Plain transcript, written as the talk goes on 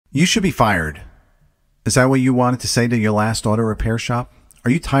You should be fired. Is that what you wanted to say to your last auto repair shop?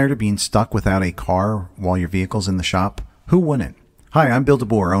 Are you tired of being stuck without a car while your vehicle's in the shop? Who wouldn't? Hi, I'm Bill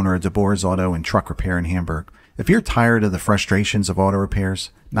DeBoer, owner of DeBoer's Auto and Truck Repair in Hamburg. If you're tired of the frustrations of auto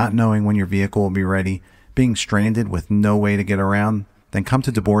repairs, not knowing when your vehicle will be ready, being stranded with no way to get around, then come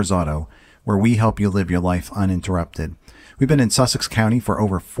to DeBoer's Auto, where we help you live your life uninterrupted. We've been in Sussex County for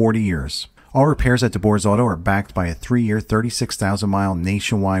over 40 years. All repairs at DeBoer's Auto are backed by a 3-year, 36,000-mile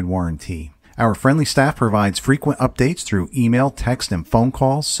nationwide warranty. Our friendly staff provides frequent updates through email, text, and phone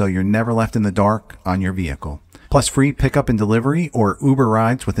calls, so you're never left in the dark on your vehicle. Plus free pickup and delivery or Uber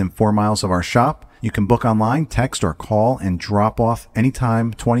rides within 4 miles of our shop. You can book online, text, or call and drop off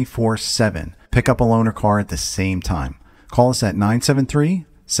anytime 24/7. Pick up a loaner car at the same time. Call us at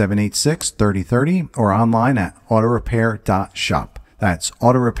 973-786-3030 or online at autorepair.shop. That's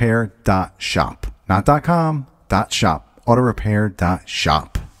autorepair.shop. Not .com, .shop. autorepair.shop.